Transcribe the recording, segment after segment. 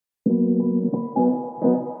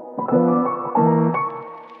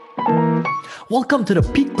Welcome to the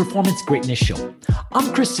Peak Performance Greatness Show.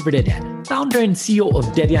 I'm Christopher Dedian, founder and CEO of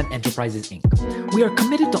Dedian Enterprises, Inc. We are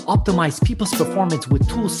committed to optimize people's performance with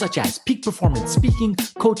tools such as peak performance speaking,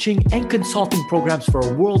 coaching, and consulting programs for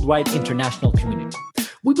a worldwide international community.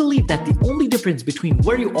 We believe that the only difference between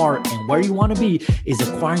where you are and where you want to be is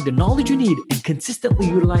acquiring the knowledge you need and consistently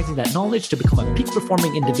utilizing that knowledge to become a peak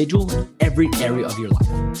performing individual in every area of your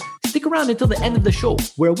life. Stick around until the end of the show,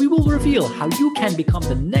 where we will reveal how you can become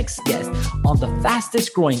the next guest on the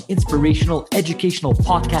fastest growing inspirational educational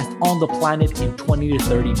podcast on the planet in 20 to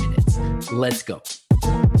 30 minutes. Let's go.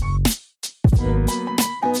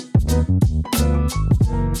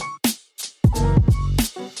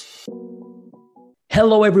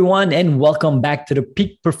 Hello, everyone, and welcome back to the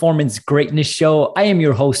Peak Performance Greatness Show. I am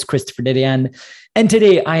your host, Christopher Dedian, and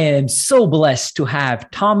today I am so blessed to have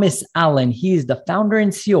Thomas Allen. He is the founder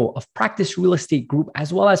and CEO of Practice Real Estate Group,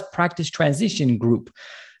 as well as Practice Transition Group.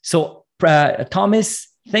 So, Thomas,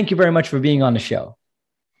 thank you very much for being on the show.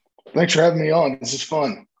 Thanks for having me on. This is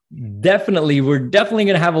fun. Definitely. We're definitely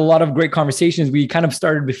going to have a lot of great conversations. We kind of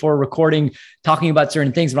started before recording, talking about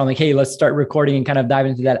certain things, but I'm like, hey, let's start recording and kind of dive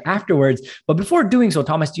into that afterwards. But before doing so,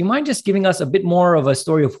 Thomas, do you mind just giving us a bit more of a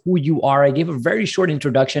story of who you are? I gave a very short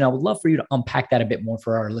introduction. I would love for you to unpack that a bit more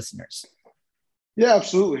for our listeners. Yeah,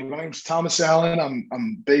 absolutely. My name's Thomas Allen.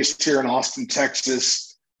 I'm based here in Austin,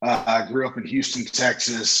 Texas. I grew up in Houston,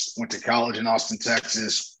 Texas, went to college in Austin,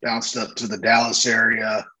 Texas, bounced up to the Dallas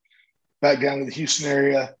area, back down to the Houston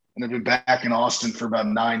area. And I've been back in Austin for about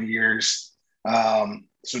 9 years.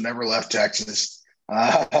 So never left Texas.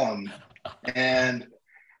 And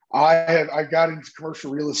I got into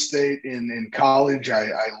commercial real estate in college. I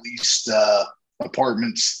leased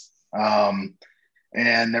apartments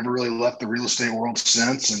and never really left the real estate world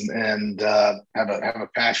since, and have a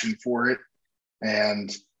passion for it, and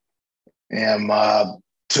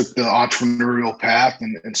took the entrepreneurial path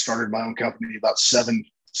and started my own company about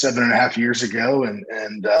 7.5 years ago. And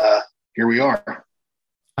here we are.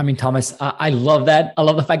 I mean, Thomas, I love that. I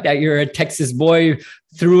love the fact that you're a Texas boy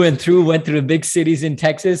through and through, went through the big cities in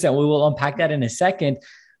Texas, and we will unpack that in a second.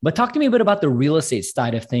 But talk to me a bit about the real estate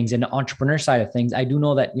side of things and the entrepreneur side of things. I do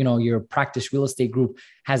know that, your Practice Real Estate Group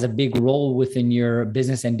has a big role within your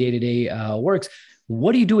business and day-to-day works.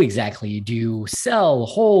 What do you do exactly? Do you sell,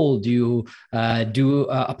 hold? Do you do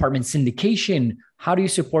apartment syndication? How do you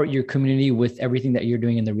support your community with everything that you're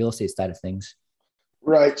doing in the real estate side of things?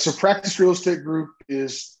 Right. So Practice Real Estate Group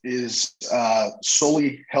is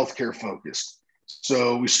solely healthcare focused.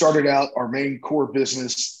 So we started out, our main core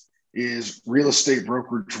business is real estate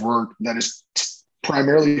brokerage work that is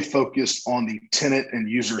primarily focused on the tenant and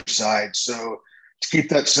user side. So to keep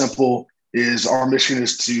that simple, our mission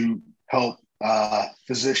is to help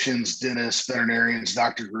physicians, dentists, veterinarians,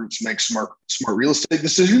 doctor groups make smart real estate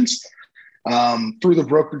decisions. Through the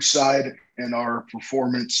brokerage side and our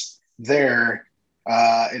performance there,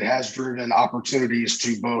 it has driven opportunities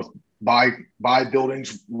to both buy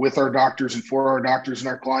buildings with our doctors and for our doctors and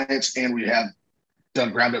our clients, and we have done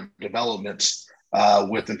ground up developments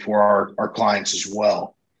with and for our clients as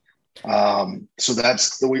well.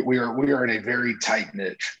 So we are in a very tight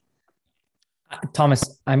niche.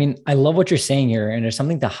 Thomas, I mean, I love what you're saying here, and there's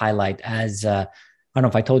something to highlight. As I don't know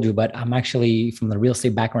if I told you, but I'm actually from the real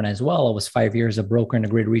estate background as well. I was 5 years a broker in the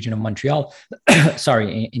great region of Montreal,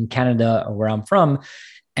 in Canada, where I'm from.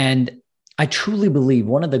 And I truly believe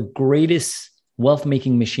one of the greatest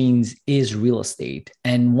wealth-making machines is real estate.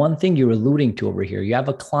 And one thing you're alluding to over here, you have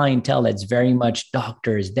a clientele that's very much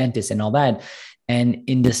doctors, dentists, and all that. And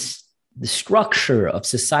in the structure of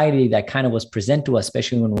society that kind of was presented to us,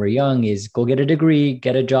 especially when we're young, is go get a degree,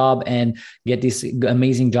 get a job, and get these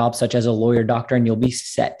amazing jobs such as a lawyer, doctor, and you'll be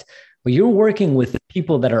set. But you're working with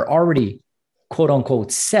people that are already quote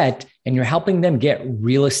unquote set, and you're helping them get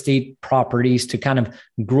real estate properties to kind of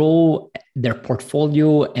grow their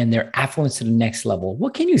portfolio and their affluence to the next level.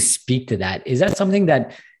 What can you speak to that? Is that something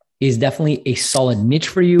that is definitely a solid niche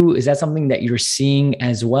for you? Is that something that you're seeing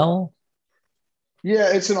as well?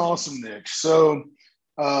 Yeah, it's an awesome niche. So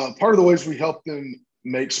part of the ways we help them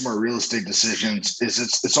make smart real estate decisions is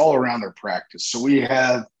it's all around their practice. So we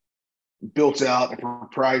have built out a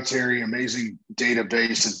proprietary, amazing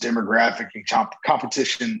database of demographic and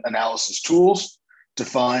competition analysis tools to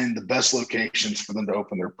find the best locations for them to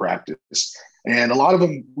open their practice. And a lot of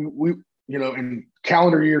them, we in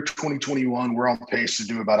calendar year 2021, we're on pace to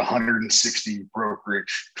do about 160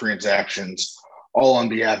 brokerage transactions, all on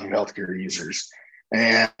behalf of healthcare users,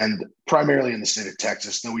 and primarily in the state of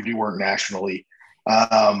Texas, though we do work nationally.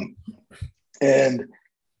 And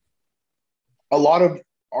a lot of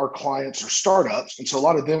our clients are startups. And so a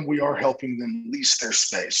lot of them, we are helping them lease their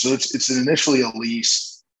space. So it's initially a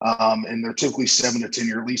lease, and they're typically 7 to 10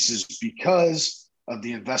 year leases because of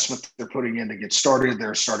the investment they're putting in to get started.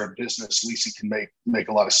 Their startup business, leasing can make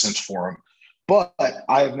a lot of sense for them. But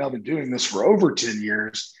I have now been doing this for over 10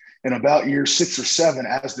 years. And about year 6 or 7,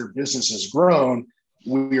 as their business has grown,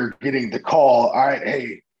 we are getting the call, all right,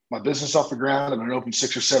 hey, my business off the ground. I've been open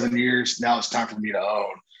 6 or 7 years. Now it's time for me to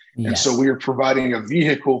own. Yes. And so we are providing a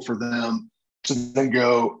vehicle for them to then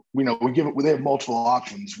go, they have multiple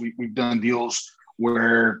options. We've done deals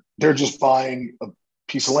where they're just buying a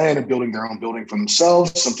piece of land and building their own building for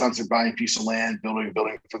themselves. Sometimes they're buying a piece of land, building a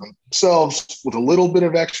building for themselves with a little bit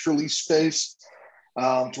of extra lease space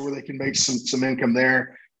to where they can make some income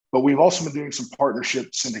there. But we've also been doing some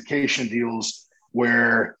partnership syndication deals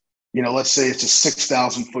where, let's say it's a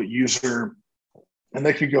 6,000 foot user and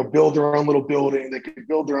they could go build their own little building. They could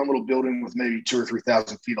build their own little building with maybe 2,000 or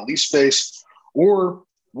 3,000 feet of lease space, or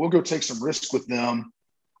we'll go take some risk with them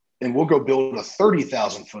and we'll go build a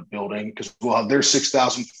 30,000 foot building because we'll have their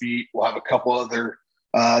 6,000 feet. We'll have a couple other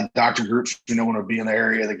doctor groups, want to be in the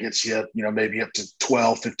area that gets you, maybe up to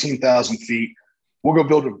 12, 15,000 feet. We'll go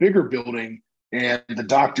build a bigger building and the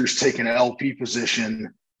doctors take an LP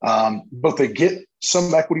position. But they get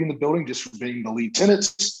some equity in the building just for being the lead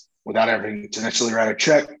tenants without having to necessarily write a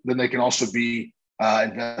check. Then they can also be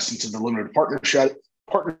invest into the limited partnership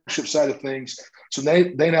side of things. So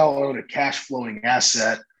they now own a cash flowing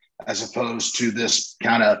asset as opposed to this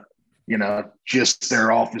kind of, just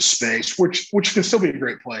their office space, which can still be a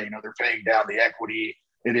great play. They're paying down the equity.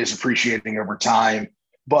 It is appreciating over time,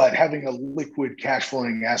 but having a liquid cash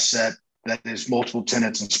flowing asset that is multiple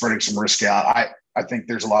tenants and spreading some risk out, I think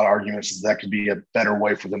there's a lot of arguments that could be a better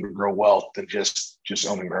way for them to grow wealth than just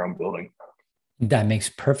owning their own building. That makes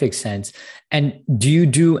perfect sense. And do you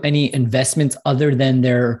do any investments other than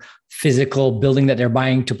their physical building that they're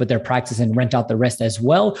buying to put their practice and rent out the rest as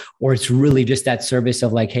well? Or it's really just that service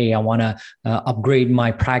of like, hey, I want to upgrade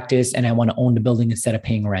my practice and I want to own the building instead of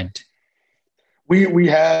paying rent? We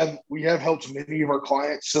have helped many of our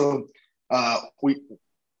clients. So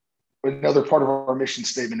another part of our mission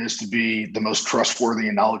statement is to be the most trustworthy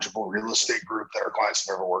and knowledgeable real estate group that our clients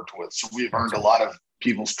have ever worked with. So we've earned a lot of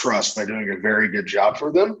people's trust by doing a very good job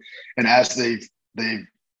for them. And as they've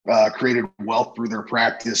created wealth through their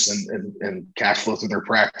practice and cash flow through their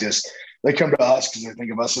practice, they come to us because they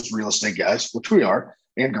think of us as real estate guys, which we are,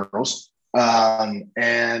 and girls.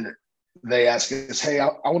 And they ask us, hey, I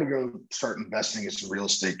want to go start investing in real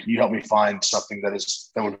estate. Can you help me find something that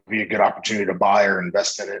would be a good opportunity to buy or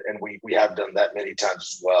invest in it? And we have done that many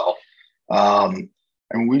times as well.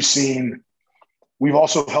 And we've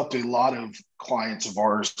also helped a lot of clients of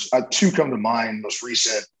ours. 2 come to mind, most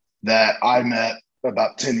recent, that I met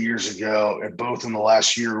about 10 years ago. And both in the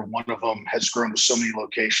last year, one of them has grown to so many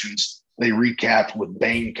locations. They recapped with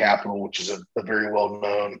Bain Capital, which is a very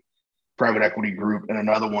well-known private equity group, and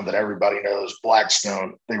another one that everybody knows,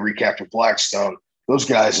 Blackstone. They recapped with Blackstone. Those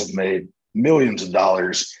guys have made millions of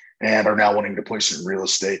dollars and are now wanting to place in real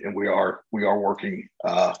estate. And we are working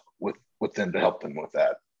with them to help them with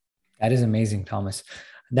that. That is amazing, Thomas.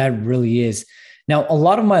 That really is. Now, a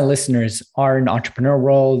lot of my listeners are in the entrepreneur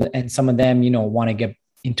world, and some of them, want to get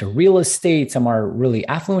into real estate. Some are really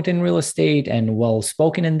affluent in real estate and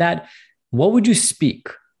well-spoken in that. What would you speak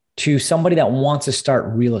to somebody that wants to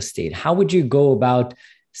start real estate? How would you go about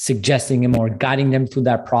suggesting them or guiding them through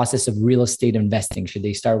that process of real estate investing? Should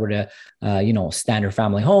they start with a, standard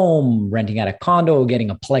family home, renting out a condo, getting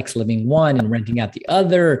a Plex living one and renting out the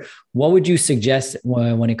other? What would you suggest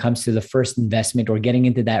when it comes to the first investment or getting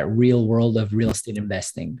into that real world of real estate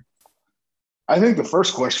investing? I think the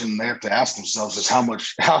first question they have to ask themselves is how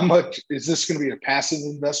much is this going to be a passive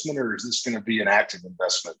investment or is this going to be an active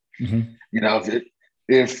investment? Mm-hmm.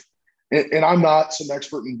 And I'm not some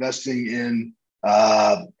expert investing in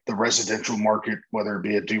the residential market, whether it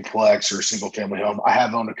be a duplex or a single family home. I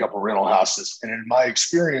have owned a couple of rental houses, and in my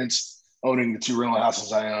experience owning the 2 rental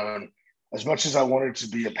houses I own, as much as I wanted it to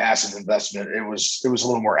be a passive investment, it was a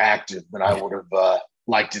little more active than I would have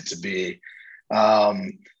liked it to be.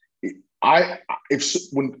 When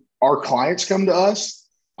our clients come to us,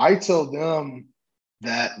 I tell them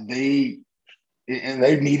that they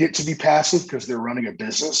need it to be passive because they're running a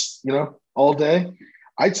business, all day.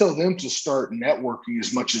 I tell them to start networking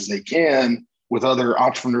as much as they can with other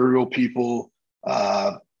entrepreneurial people,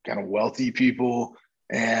 kind of wealthy people,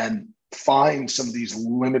 and find some of these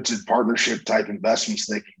limited partnership type investments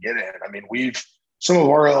they can get in. I mean, some of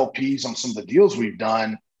our LPs on some of the deals we've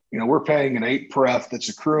done, we're paying an 8 pref that's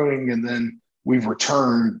accruing, and then we've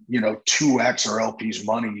returned, 2x our LP's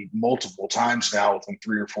money multiple times now within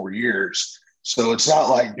 3 or 4 years. So it's not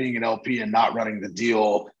like being an LP and not running the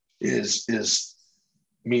deal is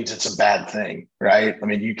means it's a bad thing, right? I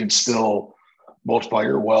mean, you can still multiply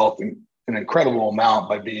your wealth in an incredible amount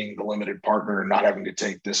by being the limited partner and not having to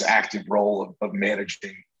take this active role of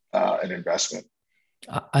managing an investment.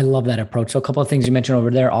 I love that approach. So a couple of things you mentioned over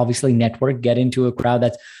there, obviously network, get into a crowd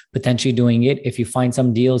that's potentially doing it. If you find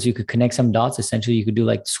some deals, you could connect some dots. Essentially, you could do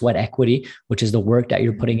like sweat equity, which is the work that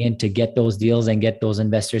you're putting in to get those deals and get those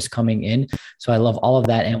investors coming in. So I love all of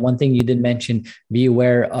that. And one thing you did mention, be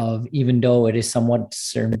aware of, even though it is somewhat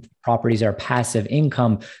certain properties are passive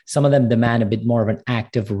income, some of them demand a bit more of an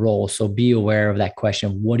active role. So be aware of that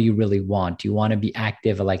question. What do you really want? Do you want to be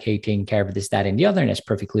active, like, hey, taking care of this, that, and the other? And that's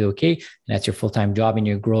perfectly okay. And that's your full-time job and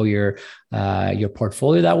you grow your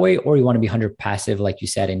portfolio that way, or you want to be 100 passive, like you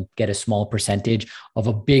said, and get a small percentage of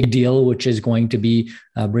a big deal, which is going to be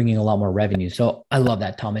bringing a lot more revenue. So I love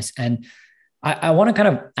that, Thomas. And I want to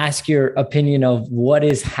kind of ask your opinion of what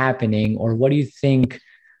is happening, or what do you think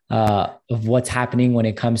of what's happening when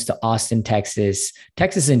it comes to Austin, Texas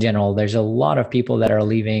in general. There's a lot of people that are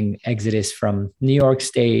leaving Exodus from New York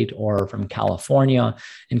State or from California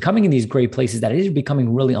and coming in these great places that is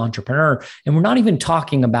becoming really entrepreneur. And we're not even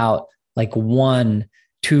talking about like 1,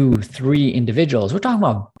 2, 3 individuals. We're talking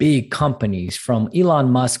about big companies, from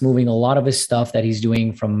Elon Musk moving a lot of his stuff that he's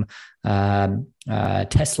doing from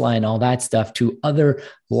Tesla and all that stuff to other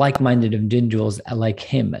like-minded individuals like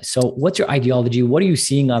him. So what's your ideology? What are you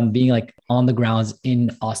seeing on being like on the grounds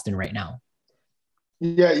in Austin right now?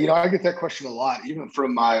 Yeah, I get that question a lot, even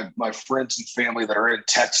from my friends and family that are in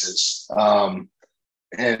Texas.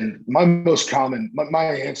 And my most common, my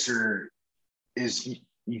answer is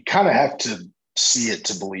you kind of have to see it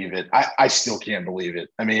to believe it. I still can't believe it.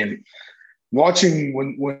 I mean, watching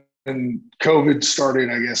when COVID started,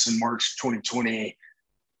 I guess in March 2020,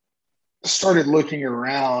 started looking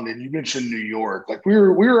around, and you mentioned New York. Like we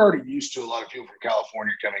were already used to a lot of people from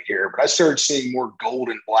California coming here, but I started seeing more gold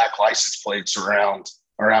and black license plates around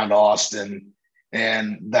Austin,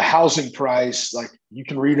 and the housing price, like you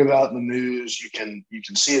can read about in the news, you can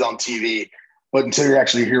see it on TV, but until you're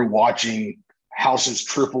actually here watching houses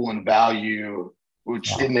triple in value,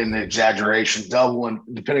 which isn't an exaggeration, double, and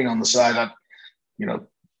depending on the side,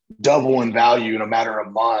 double in value in a matter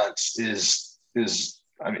of months is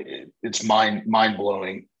I mean, it's mind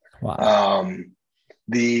blowing. Wow.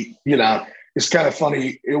 It's kind of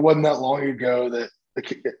funny. It wasn't that long ago that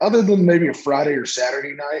other than maybe a Friday or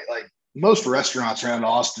Saturday night, like most restaurants around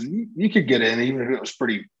Austin, you could get in even if it was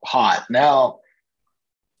pretty hot. Now,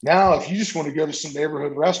 if you just want to go to some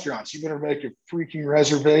neighborhood restaurants, you better make a freaking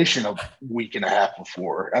reservation a week and a half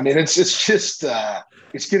before. I mean, it's just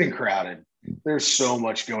it's getting crowded. There's so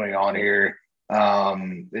much going on here.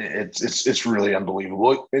 It's really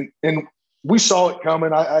unbelievable, and we saw it coming.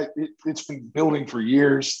 It's been building for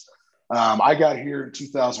years. I got here in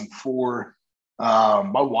 2004.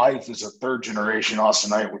 My wife is a third generation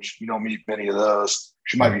Austinite, which you don't meet many of those.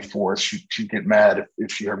 She might be fourth. She'd get mad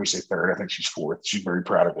if she heard me say third. I think she's fourth. She's very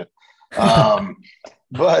proud of it.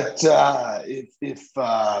 But if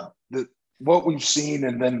what we've seen,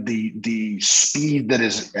 and then the speed that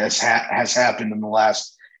has happened in the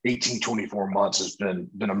last 18, 24 months has been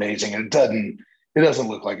amazing. And it doesn't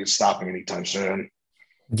look like it's stopping anytime soon.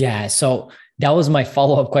 Yeah. So that was my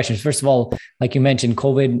follow-up question. First of all, like you mentioned,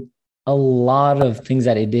 COVID, a lot of things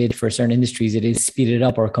that it did for certain industries, it is speeded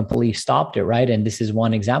up or completely stopped it, right? And this is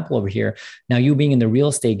one example over here. Now, you being in the real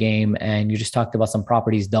estate game, and you just talked about some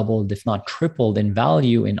properties doubled, if not tripled in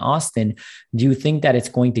value in Austin. Do you think that it's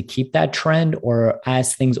going to keep that trend, or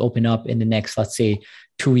as things open up in the next, let's say,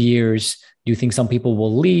 2 years, do you think some people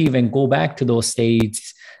will leave and go back to those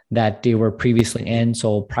states that they were previously in,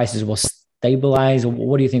 so prices will stabilize?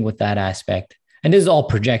 What do you think with that aspect? And this is all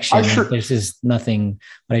projection. This is nothing,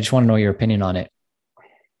 but I just want to know your opinion on it.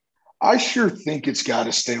 I sure think it's got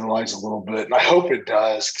to stabilize a little bit, and I hope it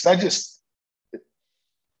does, because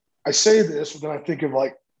I say this, but then I think of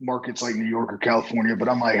like markets like New York or California, but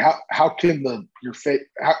I'm like, how can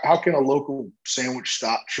how can a local sandwich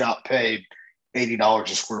shop pay $80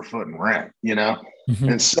 a square foot in rent, Mm-hmm.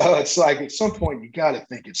 And so it's like at some point you got to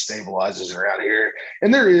think it stabilizes around here.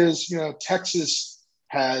 And there is, Texas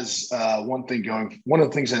has one of the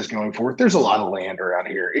things that is going for it. There's a lot of land around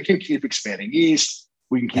here. It can keep expanding east.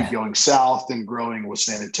 We can keep going south and growing with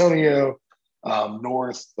San Antonio,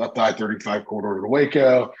 north up the I-35 corridor to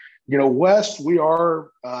Waco. West, we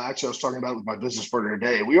are actually, I was talking about it with my business partner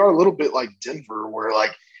today. We are a little bit like Denver, where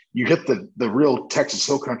like you hit the real Texas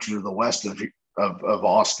Hill Country to the west of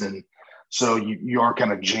Austin. So you are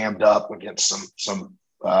kind of jammed up against some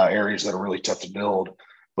areas that are really tough to build.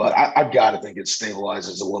 But I've got to think it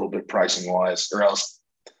stabilizes a little bit pricing wise, or else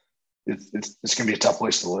it's going to be a tough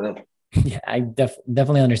place to live. Yeah, I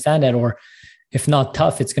definitely understand that. Or if not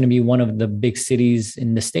tough, it's going to be one of the big cities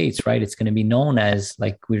in the States, right? It's going to be known as,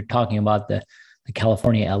 like we were talking about, the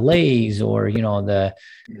California LAs, or, the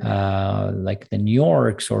like the New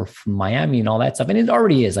Yorks or Miami and all that stuff. And it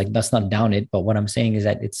already is, like, let's not down it. But what I'm saying is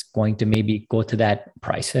that it's going to maybe go to that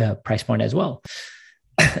price point as well.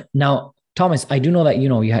 Now, Thomas, I do know that,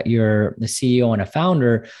 you're the CEO and a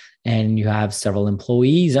founder, and you have several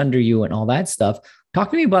employees under you and all that stuff. Talk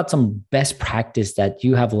to me about some best practice that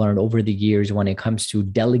you have learned over the years when it comes to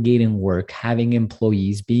delegating work, having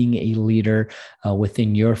employees, being a leader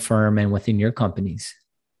within your firm and within your companies.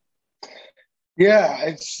 Yeah,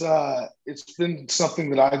 it's been something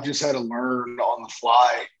that I've just had to learn on the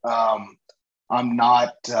fly. I'm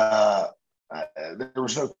not. There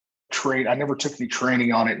was no train. I never took any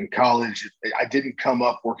training on it in college. I didn't come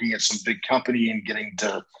up working at some big company and getting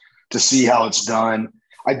to see how it's done.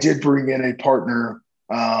 I did bring in a partner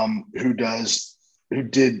who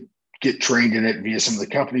did get trained in it via some of the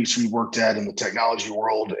companies we worked at in the technology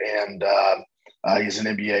world, and he's an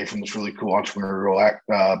MBA from this really cool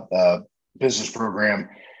entrepreneurial business program.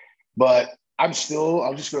 But I'll just go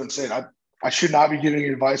ahead and say it. I should not be giving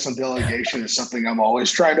advice on delegation. It's something I'm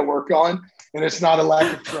always trying to work on, and it's not a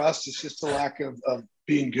lack of trust. It's just a lack of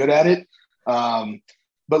being good at it.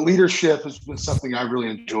 But leadership has been something I really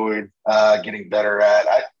enjoyed getting better at.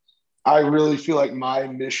 I really feel like my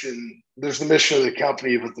mission, there's the mission of the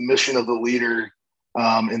company, but the mission of the leader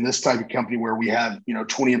in this type of company where we have,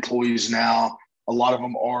 20 employees now, a lot of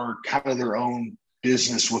them are kind of their own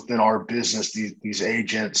business within our business, these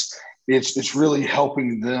agents. It's really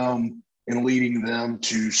helping them and leading them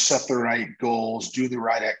to set the right goals, do the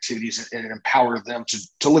right activities, and empower them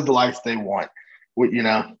to live the life they want.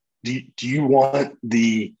 Do you want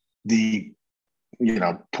the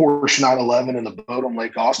Porsche 911 in the boat on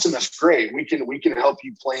Lake Austin? That's great. We can help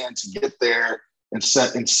you plan to get there and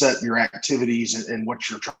set your activities and what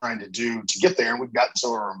you're trying to do to get there. And we've gotten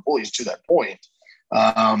some of our employees to that point.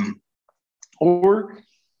 Or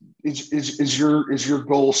is your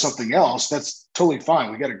goal something else? That's totally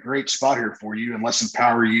fine. We got a great spot here for you, and let's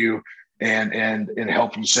empower you and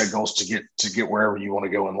help you set goals to get wherever you want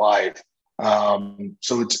to go in life.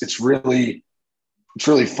 So it's really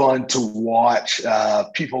fun to watch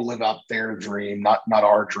people live out their dream, not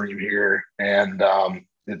our dream here, and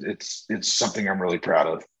it's something I'm really proud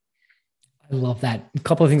of. I love that. A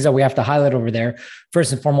couple of things that we have to highlight over there.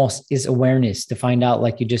 First and foremost is awareness, to find out,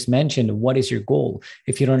 like you just mentioned, what is your goal?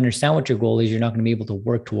 If you don't understand what your goal is, you're not going to be able to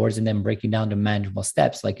work towards it, and then breaking down to manageable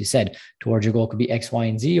steps. Like you said, towards your goal could be X, Y,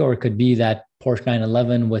 and Z, or it could be that Porsche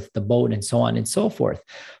 911 with the boat and so on and so forth.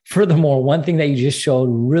 Furthermore, one thing that you just showed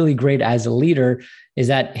really great as a leader is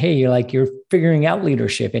that, hey, you're figuring out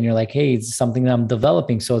leadership, and you're like, hey, it's something that I'm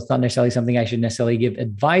developing. So it's not necessarily something I should necessarily give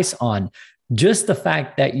advice on. Just the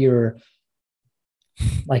fact that you're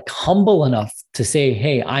like humble enough to say,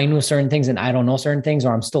 hey, I know certain things and I don't know certain things,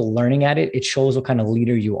 or I'm still learning at it. It shows what kind of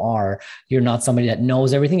leader you are. You're not somebody that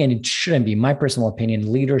knows everything, and it shouldn't be. My personal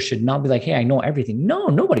opinion, leaders should not be like, hey, I know everything. No,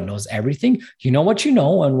 nobody knows everything. You know what you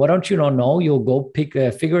know, and what don't you don't know, you'll go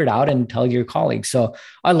figure it out and tell your colleagues. So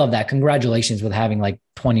I love that. Congratulations with having like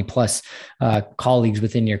 20 plus colleagues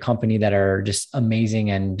within your company that are just amazing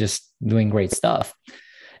and just doing great stuff.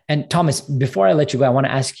 And Thomas, before I let you go, I want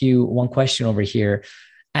to ask you one question over here.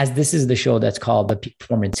 As this is the show that's called the Peak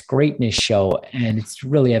Performance Greatness Show, and it's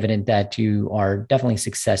really evident that you are definitely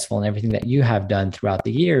successful in everything that you have done throughout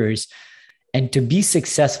the years. And to be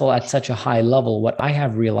successful at such a high level, what I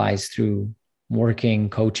have realized through working,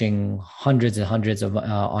 coaching hundreds and hundreds of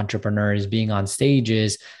entrepreneurs, being on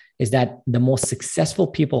stages, is that the most successful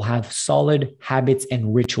people have solid habits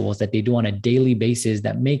and rituals that they do on a daily basis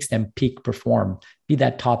that makes them peak perform, be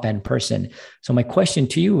that top end person. So my question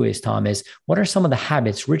to you is, Thomas, what are some of the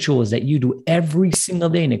habits, rituals that you do every single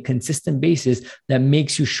day on a consistent basis that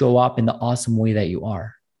makes you show up in the awesome way that you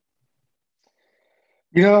are?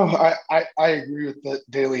 I agree with that.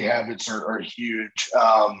 Daily habits are huge.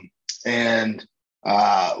 One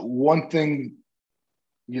thing,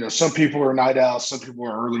 some people are night owls, some people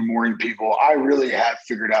are early morning people. I really have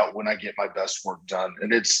figured out when I get my best work done,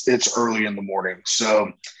 and it's early in the morning.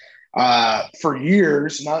 So for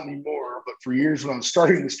years, not anymore, but for years when I was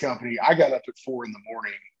starting this company, I got up at 4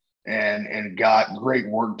 a.m. and got great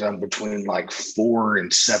work done between like 4 and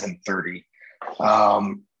 7:30.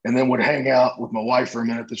 and then would hang out with my wife for a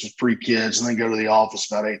minute. This was pre-kids, and then go to the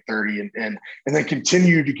office about 8:30, and then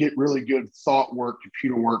continue to get really good thought work,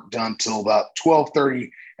 computer work done till about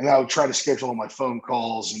 12:30. And I would try to schedule all my phone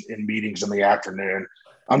calls and meetings in the afternoon.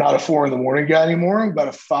 I'm not a 4 a.m. guy anymore. I'm about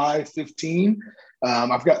a 5:15.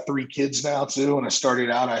 I've got 3 kids now too. When I started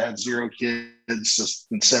out, I had 0 kids. Just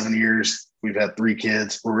in 7 years, we've had 3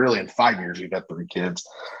 kids. We're really in 5 years, we've had 3 kids.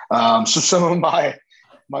 So some of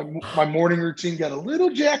my morning routine got a little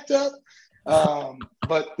jacked up.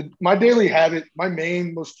 But my daily habit, my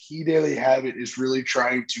main, most key daily habit is really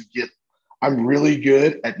trying to I'm really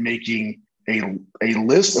good at making a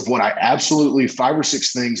list of what I absolutely 5 or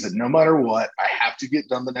 6 things that no matter what, I have to get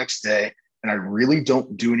done the next day. And I really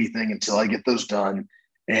don't do anything until I get those done.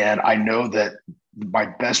 And I know that my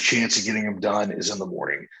best chance of getting them done is in the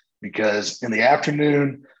morning, because in the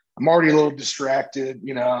afternoon, I'm already a little distracted.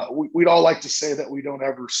 You know, we'd all like to say that we don't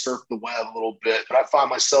ever surf the web a little bit, but I find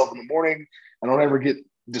myself in the morning, I don't ever get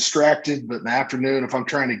distracted. But in the afternoon, if I'm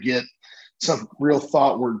trying to get some real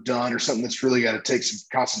thought work done or something that's really got to take some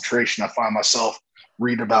concentration, I find myself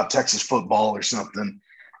reading about Texas football or something,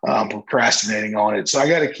 procrastinating on it. So I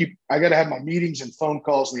got to have my meetings and phone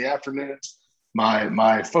calls in the afternoons,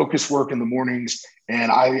 my focus work in the mornings.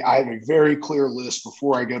 And I have a very clear list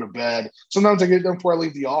before I go to bed. Sometimes I get it done before I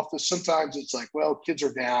leave the office. Sometimes it's like, well, kids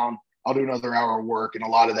are down, I'll do another hour of work. And a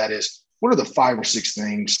lot of that is, what are the 5 or 6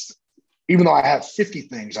 things, even though I have 50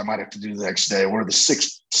 things I might have to do the next day, what are the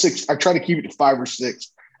six, I try to keep it to 5 or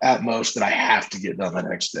 6 at most that I have to get done the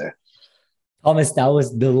next day. Thomas, that was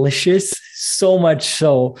delicious. So much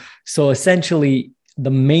so. So essentially, the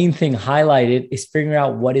main thing highlighted is figuring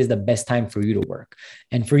out what is the best time for you to work.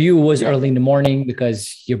 And for you, it was early in the morning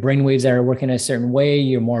because your brainwaves are working a certain way.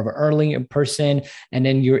 You're more of an early person, and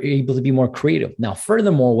then you're able to be more creative. Now,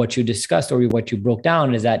 furthermore, what you discussed or what you broke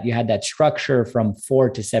down is that you had that structure from 4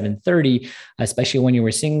 to 7:30, especially when you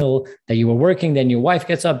were single, that you were working, then your wife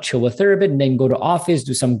gets up, chill with her a bit, and then go to office,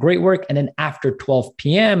 do some great work. And then after 12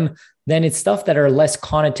 p.m., then it's stuff that are less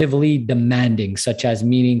cognitively demanding, such as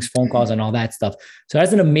meetings, phone calls, and all that stuff. So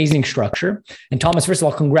that's an amazing structure. And Thomas, first of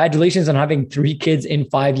all, congratulations on having 3 kids in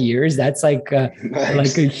 5 years. That's like a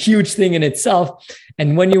huge thing in itself.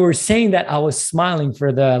 And when you were saying that, I was smiling.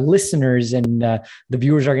 For the listeners and the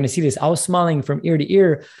viewers are going to see this, I was smiling from ear to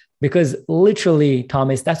ear, because literally,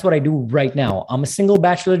 Thomas, that's what I do right now. I'm a single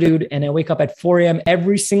bachelor dude, and I wake up at 4 a.m.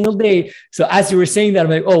 every single day. So as you were saying that,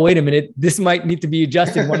 I'm like, oh, wait a minute, this might need to be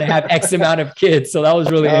adjusted when I have X amount of kids. So that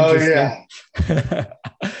was really interesting. Yeah.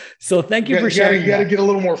 So thank you for sharing. You got to get a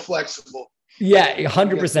little more flexible. Yeah,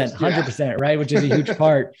 100%, right? Which is a huge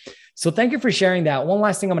part. So thank you for sharing that. One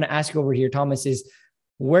last thing I'm going to ask you over here, Thomas, is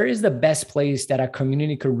where is the best place that our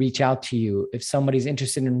community could reach out to you if somebody's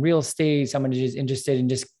interested in real estate, somebody is interested in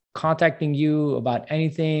just contacting you about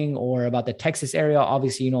anything or about the Texas area?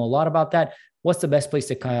 Obviously, you know a lot about that. What's the best place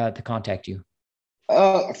to contact you?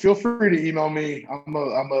 Feel free to email me.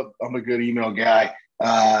 I'm a good email guy.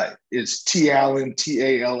 It's Tallen,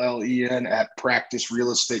 TALLEN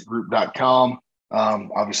 @practicerealestategroup.com.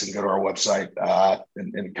 Obviously, you can go to our website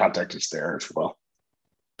and contact us there as well.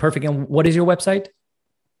 Perfect. And what is your website?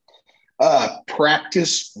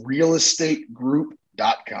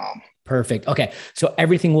 PracticeRealestateGroup.com. Perfect. Okay. So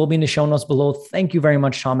everything will be in the show notes below. Thank you very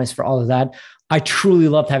much, Thomas, for all of that. I truly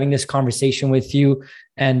loved having this conversation with you,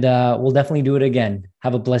 and we'll definitely do it again.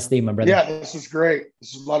 Have a blessed day, my brother. Yeah, this was great.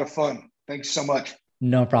 This was a lot of fun. Thanks so much.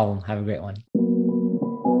 No problem. Have a great one.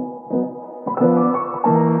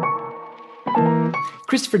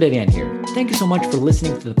 Christopher Dedian here. Thank you so much for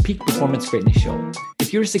listening to the Peak Performance Greatness Show.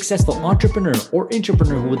 If you're a successful entrepreneur or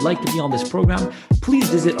intrapreneur who would like to be on this program, please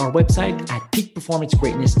visit our website at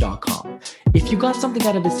peakperformancegreatness.com. If you got something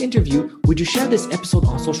out of this interview, would you share this episode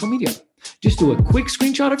on social media? Just do a quick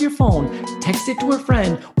screenshot of your phone, text it to a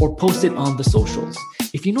friend, or post it on the socials.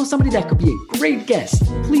 If you know somebody that could be a great guest,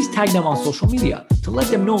 please tag them on social media to let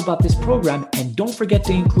them know about this program, and don't forget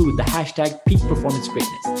to include the hashtag Peak Performance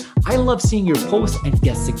Greatness. I love seeing your posts and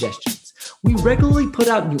guest suggestions. We regularly put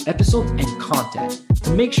out new episodes and content.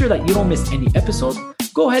 To make sure that you don't miss any episode,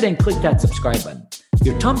 go ahead and click that subscribe button.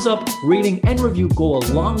 Your thumbs up, rating, and review go a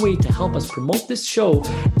long way to help us promote this show,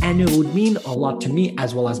 and it would mean a lot to me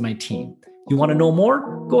as well as my team. You want to know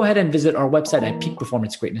more? Go ahead and visit our website at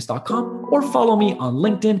peakperformancegreatness.com or follow me on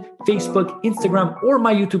LinkedIn, Facebook, Instagram, or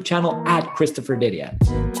my YouTube channel at Christopher Dedian.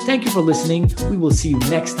 Thank you for listening. We will see you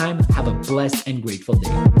next time. Have a blessed and grateful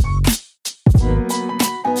day.